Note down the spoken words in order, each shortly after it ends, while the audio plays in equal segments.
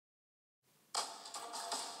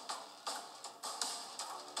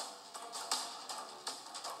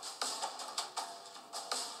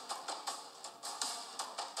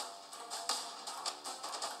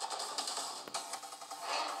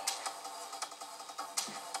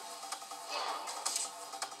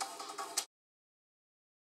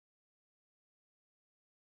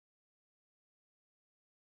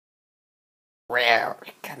Where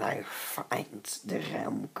can I find the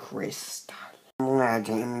realm crystal? Let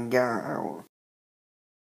him go.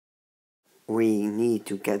 We need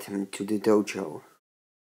to get him to the dojo.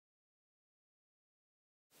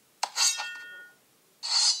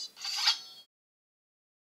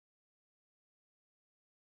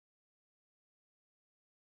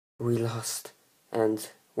 We lost, and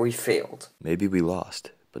we failed. Maybe we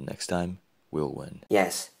lost, but next time, we'll win.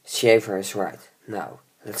 Yes, Shaver is right. Now,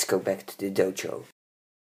 let's go back to the dojo.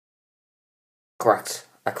 Crux,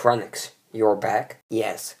 Acronix, you're back?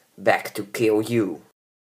 Yes, back to kill you.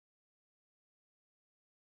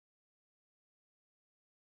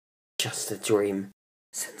 Just a dream.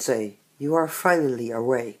 Sensei, you are finally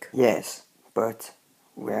awake. Yes, but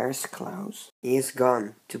where's Klaus? He is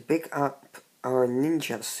gone to pick up our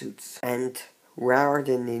ninja suits. And where are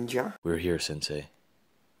the ninja? We're here, Sensei.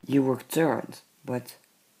 You returned, but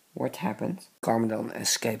what happened? Garmadon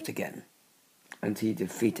escaped again, and he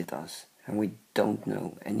defeated us, and we don't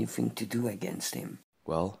know anything to do against him.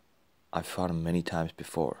 Well, I've fought him many times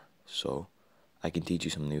before, so I can teach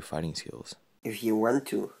you some new fighting skills. If you want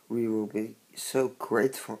to, we will be so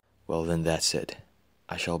grateful. Well, then that's it.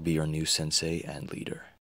 I shall be your new sensei and leader.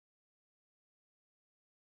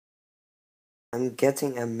 I'm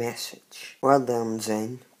getting a message. Well done,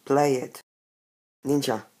 Zane. Play it.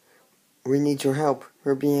 Ninja, we need your help.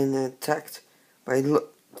 We're being attacked by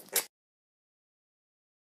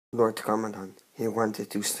Lord Garmadon. He wanted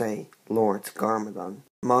to say Lord Garmadon.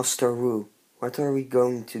 Master Wu, what are we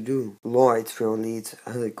going to do? Lloyd will lead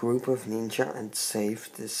a group of ninja and save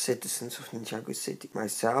the citizens of Ninjago City.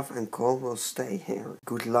 Myself and Cole will stay here.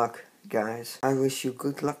 Good luck, guys. I wish you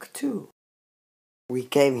good luck too. We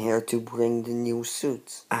came here to bring the new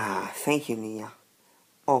suits. Ah, thank you, Nia.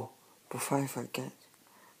 Oh, before I forget,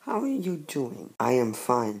 how are you doing? I am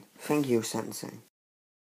fine. Thank you, Sensei.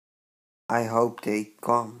 I hope they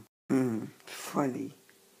come. Funny.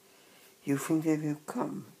 You think they will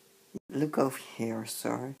come? Look over here,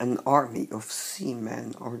 sir. An army of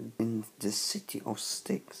seamen are in the city of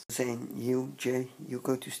Styx. Zane, you, Jay, you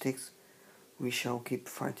go to Styx. We shall keep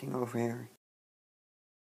fighting over here.